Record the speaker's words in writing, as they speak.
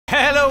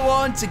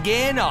once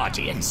again,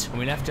 audience. When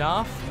we left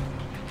off,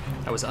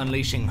 I was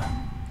unleashing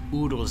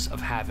oodles of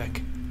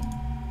havoc.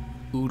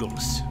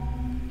 Oodles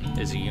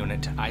is a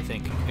unit I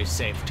think is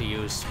safe to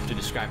use to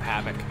describe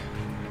havoc.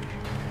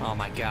 Oh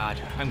my god,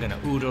 I'm gonna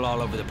oodle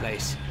all over the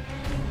place.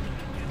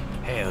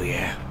 Hell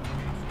yeah.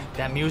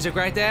 That music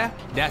right there,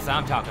 that's what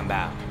I'm talking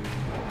about.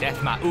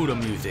 That's my oodle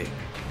music.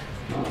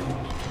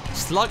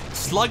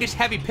 Sluggish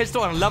heavy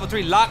pistol and a level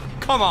 3 lock,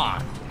 come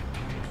on.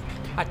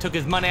 I took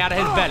his money out of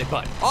his belly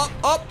button.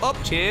 Up,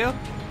 chill.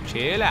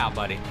 Chill out,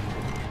 buddy.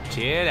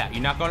 Chill out,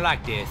 you're not gonna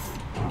like this.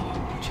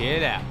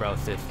 Chill out, bro,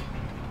 sis.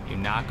 You're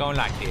not gonna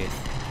like this.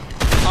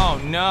 Oh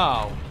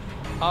no.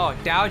 Oh,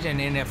 dousing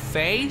in the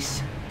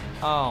face?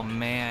 Oh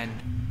man.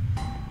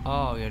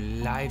 Oh, your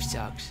life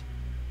sucks.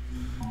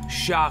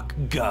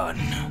 Shotgun.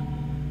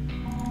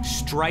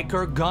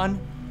 Striker gun?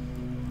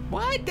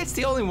 What? That's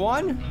the only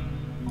one?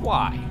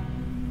 Why?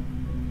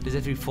 Does it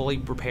have to be fully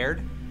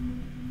prepared?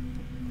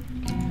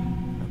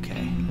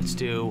 Okay, let's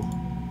do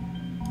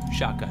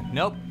shotgun.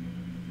 Nope.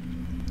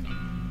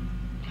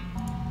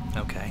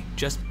 Okay,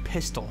 just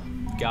pistol.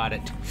 Got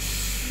it.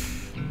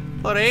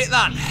 Alright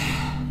then.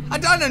 I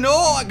don't know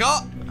what I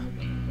got.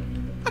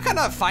 I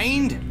cannot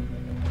find.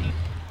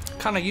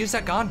 Can I use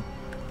that gun?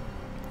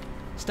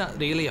 It's not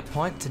really a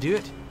point to do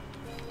it.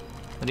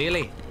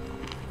 Really?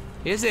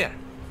 Is there?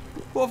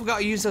 What have I got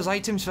to use those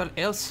items for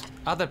else?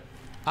 Other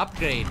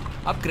upgrade.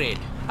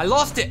 I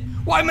lost it.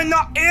 Why am I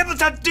not able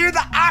to do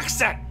the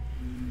accent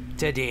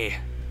today?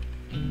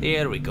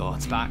 There we go,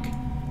 it's back.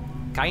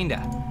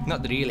 Kinda,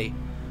 not really.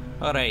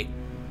 Alright.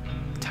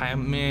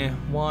 Time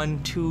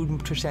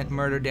 1-2%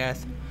 murder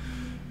death.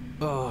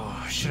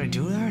 Oh, should I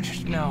do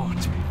that? No,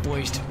 it's a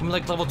waste. I'm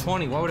like level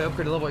 20. Why would I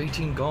upgrade to level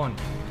 18 gun?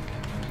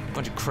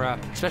 Bunch of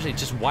crap. Especially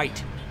just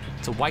white.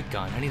 It's a white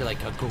gun. I need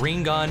like a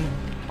green gun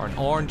or an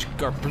orange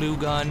or blue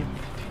gun.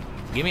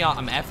 Give me all.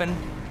 I'm effing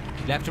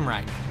left and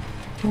right.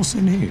 What's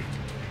in here?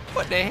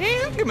 What the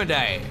hell? Give me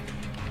that.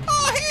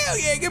 Oh hell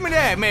yeah! Give me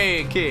that,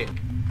 man, kid.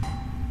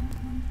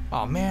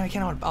 Oh man, I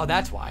can't. Oh,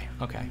 that's why.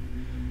 Okay,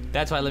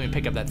 that's why I let me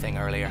pick up that thing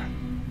earlier.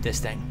 This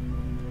thing.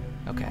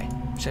 Okay.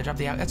 Should I drop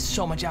the alcohol? That's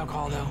so much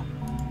alcohol though.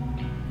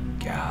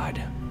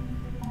 God.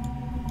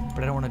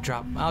 But I don't want to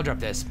drop. I'll drop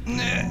this.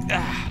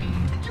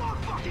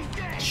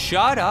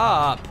 Shut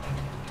up.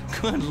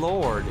 Good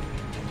lord.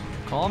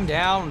 Calm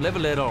down. Live a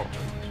little.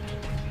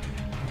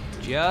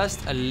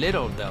 Just a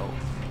little though.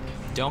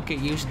 Don't get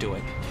used to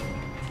it.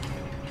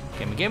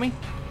 Gimme.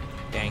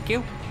 Thank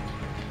you.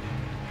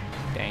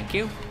 Thank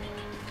you.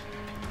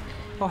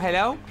 Oh,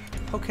 hello?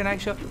 Oh, can I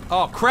show?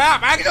 Oh,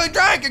 crap! I accidentally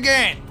drank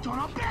again!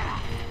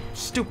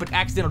 Stupid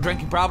accidental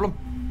drinking problem.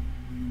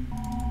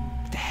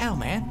 What the hell,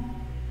 man?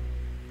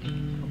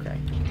 Okay.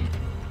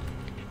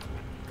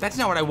 That's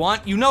not what I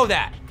want. You know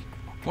that.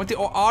 I want the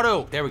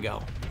auto. There we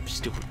go.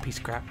 Stupid piece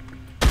of crap.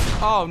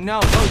 Oh,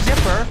 no. Oh,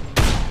 Zipper.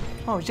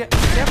 Oh, Zipper.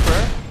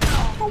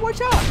 Oh, what's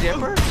up,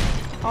 Zipper?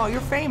 Oh,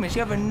 you're famous. You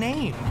have a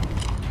name.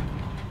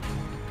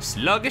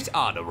 Sluggish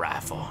auto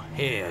rifle.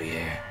 Hell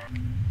yeah.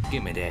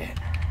 Give me that.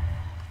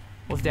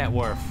 What's that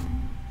worth?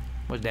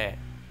 What's that?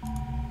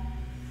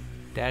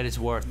 That is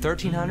worth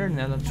 1,300 and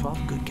another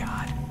 12. Good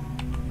God.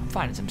 I'm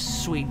finding some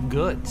sweet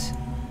goods.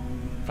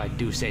 If I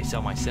do say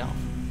so myself.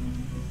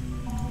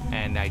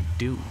 And I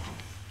do.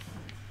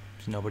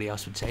 So nobody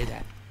else would say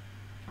that.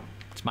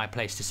 It's my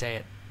place to say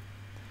it.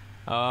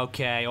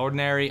 Okay,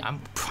 ordinary. I'm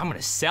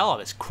gonna sell all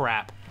this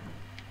crap.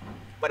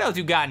 What else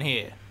you got in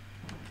here?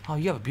 Oh,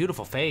 you have a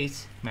beautiful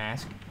face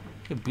mask.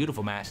 You have a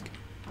beautiful mask.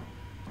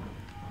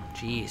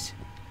 Jeez.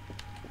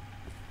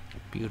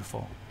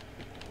 Beautiful.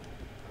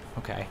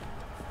 Okay.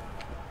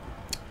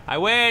 I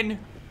win!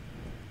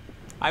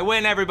 I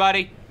win,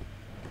 everybody!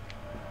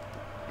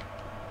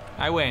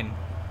 I win.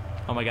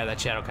 Oh my god,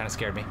 that shadow kind of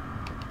scared me.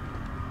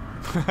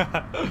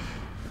 Am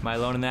I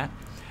alone in that?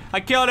 I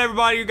killed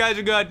everybody, you guys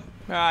are good.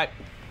 Alright.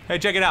 Hey,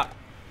 check it out.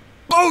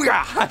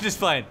 Booyah! I'm just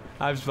playing.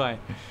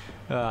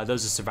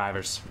 Those are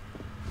survivors.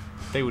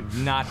 They would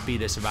not be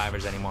the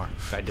survivors anymore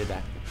if I did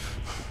that.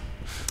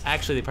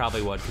 Actually, they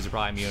probably would, because they're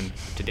probably immune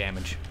to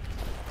damage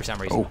for some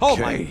reason. Okay. Oh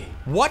my,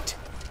 what?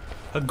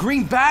 A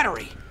green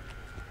battery?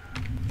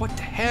 What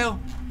the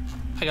hell?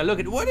 I gotta look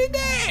at, what is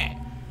that?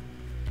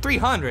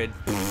 300?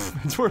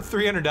 It's worth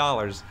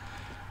 $300.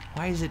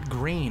 Why is it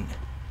green?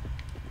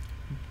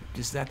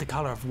 Is that the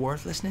color of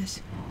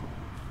worthlessness?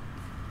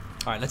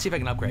 All right, let's see if I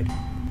can upgrade.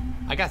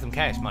 I got some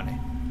cash money.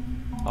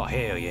 Oh,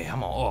 hell yeah,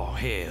 I'm on, oh,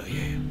 hell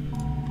yeah.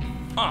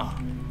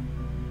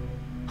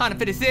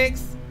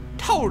 156?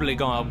 Totally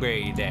gonna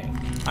upgrade that.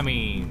 I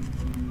mean,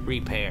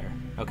 repair.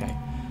 Okay.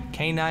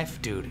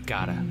 K-knife, dude, I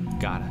gotta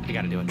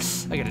do it.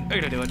 I gotta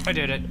do it. I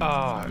did it.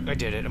 Oh, I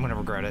did it. I'm gonna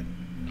regret it.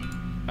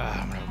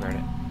 I'm gonna regret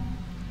it.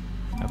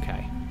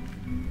 Okay.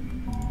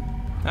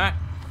 Alright.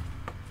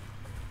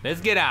 Let's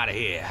get out of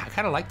here. I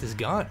kinda like this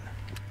gun.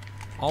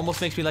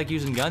 Almost makes me like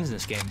using guns in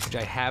this game, which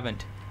I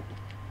haven't.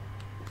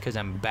 Because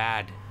I'm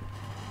bad.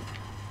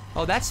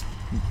 Oh, that's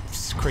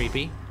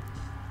creepy.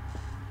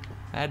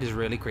 That is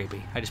really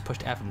creepy. I just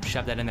pushed F and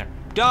shoved that in there.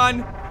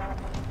 Done!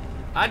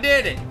 I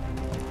did it!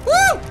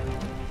 Woo!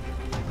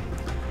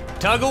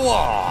 Tug of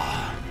war.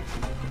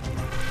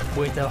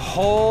 With a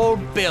whole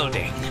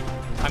building.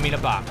 I mean a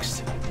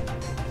box.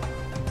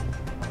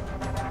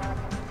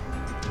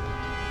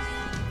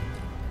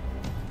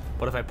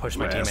 What if I push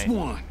my Last teammate?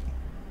 one.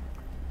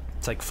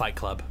 It's like Fight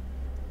Club.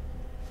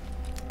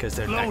 Because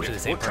they're Loaded. actually the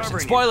same We're person.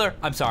 covering Spoiler!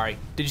 I'm sorry.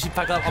 Did you see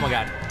Fight Club? Oh my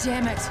god.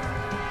 Damn it.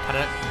 How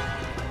did I...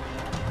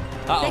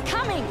 Uh-oh. They're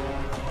coming.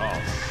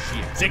 Oh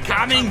shit. They're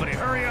coming! Somebody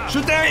hurry up.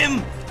 Shoot at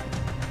him!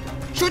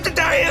 Shoot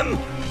the him!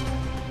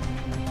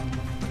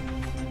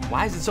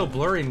 Why is it so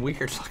blurry and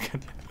weird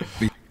looking?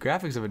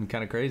 Graphics have been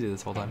kind of crazy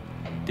this whole time.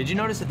 Did you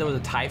notice that there was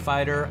a TIE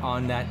fighter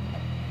on that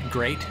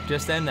grate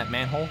just then, that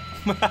manhole?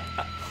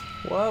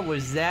 What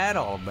was that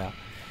all about?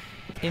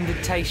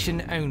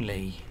 Invitation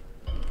only.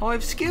 I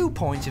have skill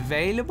points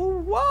available.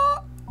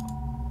 What?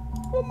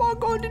 What am I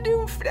going to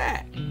do for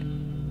that?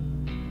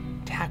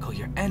 Tackle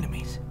your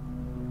enemies.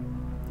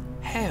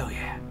 Hell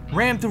yeah.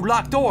 Ram through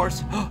locked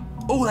doors.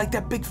 Oh, like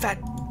that big fat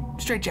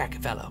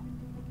straitjacket fellow.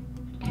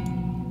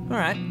 All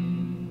right.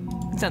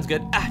 That sounds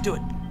good. Ah, do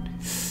it.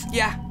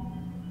 Yeah.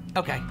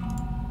 Okay.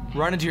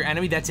 Run into your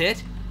enemy, that's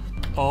it?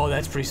 Oh,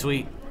 that's pretty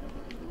sweet.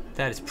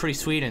 That is pretty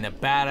sweet and a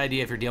bad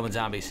idea if you're dealing with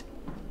zombies.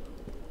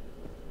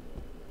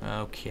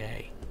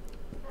 Okay.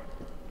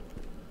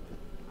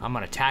 I'm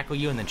gonna tackle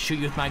you and then shoot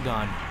you with my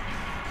gun.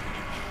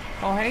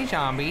 Oh, hey,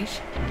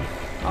 zombies.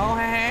 Oh,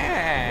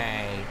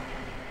 hey.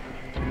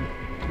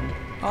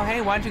 Oh,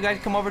 hey, why don't you guys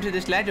come over to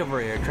this ledge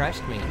over here?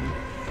 Trust me.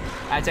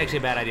 That's actually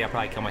a bad idea. I'll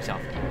probably kill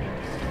myself.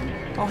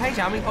 Oh, hey,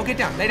 zombie. Oh, get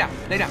down. Lay down.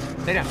 Lay down.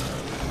 Lay down.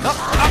 Up, up,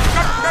 up,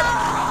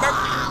 up,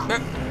 up,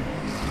 up.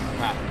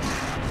 Right.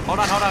 Hold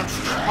on, hold on.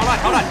 Hold on,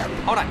 hold on.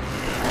 Hold on.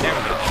 There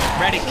we go.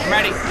 Ready,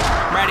 ready,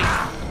 ready.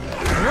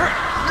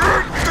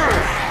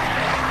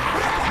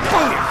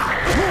 Booyah!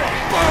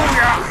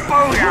 Booyah!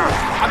 Booyah!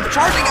 I'm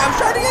charging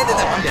into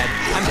them. I'm dead.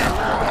 I'm dead.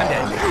 I'm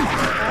dead.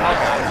 Oh,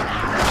 God.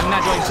 I'm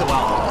not doing so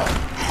well.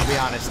 I'll be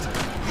honest.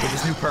 With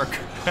this new perk.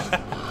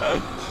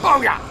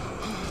 Booyah!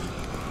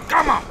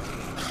 Come on!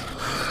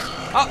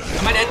 Oh,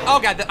 am I dead? Oh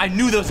god, I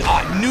knew those. Oh,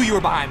 I knew you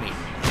were behind me.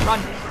 Run,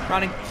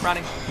 running,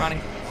 running,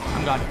 running.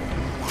 I'm gone.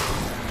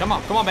 Come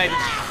on, baby.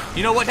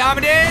 You know what time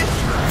it is?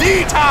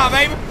 The time,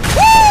 baby.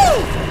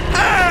 Woo!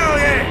 Hell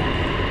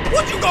yeah!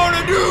 What you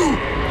gonna do?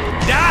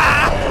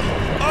 Die?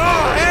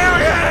 Oh, hell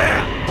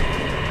yeah!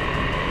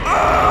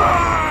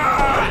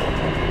 Oh!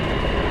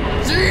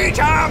 Z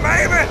time,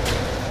 baby!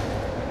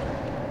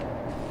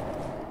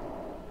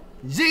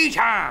 Z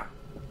time!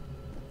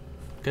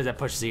 Because I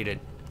pushed Z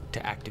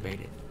to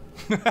activate it.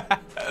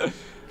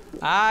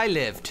 I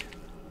lived.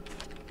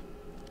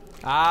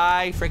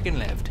 I freaking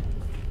lived.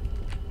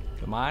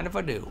 Don't mind if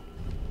I do.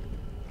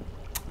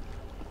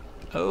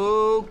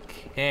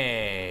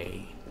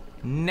 Okay.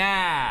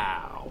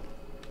 Now,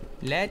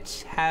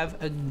 let's have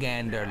a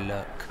gander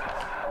look.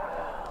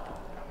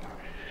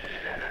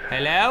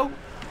 Hello?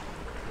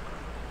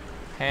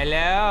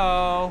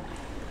 Hello?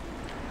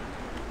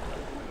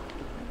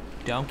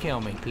 Don't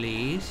kill me,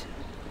 please.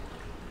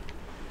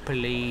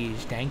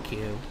 Please, thank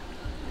you.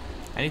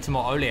 I need some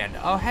more oleander.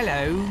 Oh,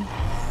 hello.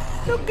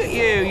 Look at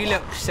you. You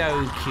look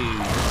so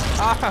cute.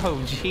 Oh,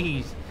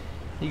 jeez.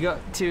 You got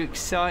too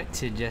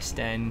excited just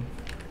then.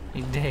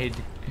 You did.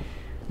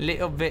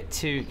 Little bit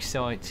too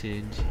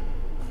excited.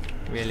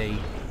 Really.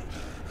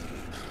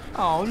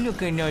 Oh,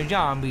 look at those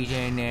zombies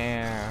in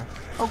there.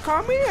 Oh,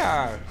 come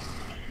here.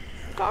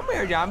 Come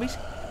here, zombies.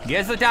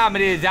 Guess what time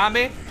it is,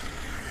 zombie?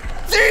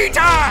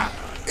 Z-time!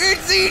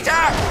 It's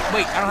Z-time!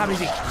 Wait, I don't have any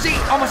Z. Z!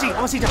 Almost Z!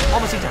 Almost Z-time!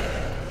 Almost Z-time!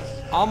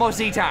 Almost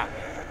Z-time!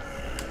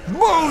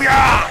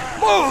 Booyah!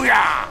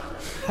 Booyah!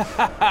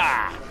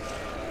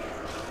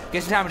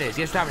 Guess what time it is?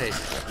 Guess what time it is?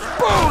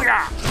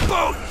 Booyah!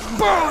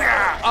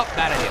 Booyah! Oh,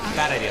 bad idea.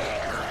 Bad idea.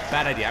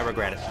 Bad idea. I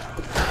regret it.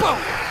 Boom!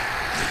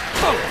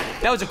 Boom!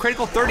 That was a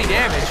critical 30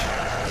 damage.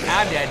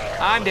 I'm dead.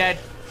 I'm dead.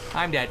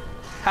 I'm dead.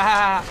 Ha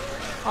ha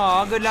ha.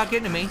 Aw, good luck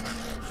getting to me.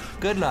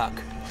 Good luck.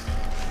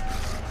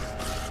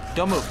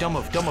 Don't move. Don't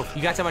move. Don't move.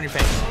 You got something on your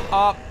face.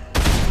 Up.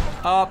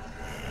 Up.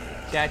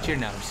 That's your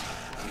nose.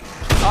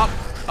 Up.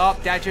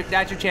 Up. That's your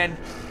chin.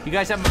 You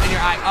got something in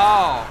your eye.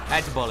 Oh,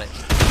 that's a bullet.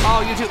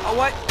 Oh, you too. Oh,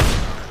 what?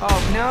 Oh,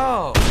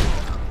 no.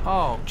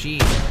 Oh,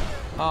 geez.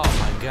 Oh,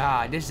 my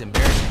God. This is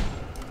embarrassing.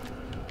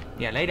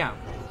 Yeah, lay down.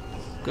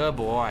 Good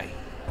boy.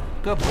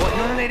 Good boy.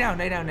 No, no, lay down.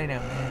 Lay down. Lay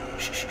down.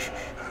 Shh, shh, shh.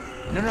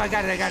 No, no, I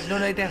got it. I got it. No,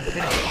 lay down. Lay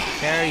down.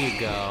 There you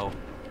go.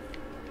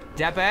 Is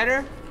that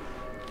better?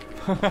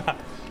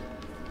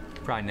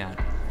 Probably not.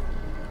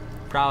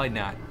 Probably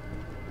not.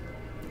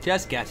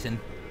 Just guessing.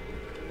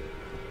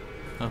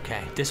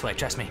 Okay, this way,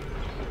 trust me.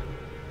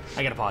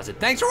 I gotta pause it.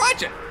 Thanks for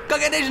watching. Go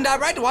get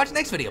Nation.right to watch the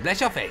next video. Bless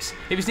your face.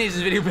 If you sneeze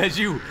this video, bless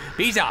you.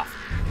 Peace off.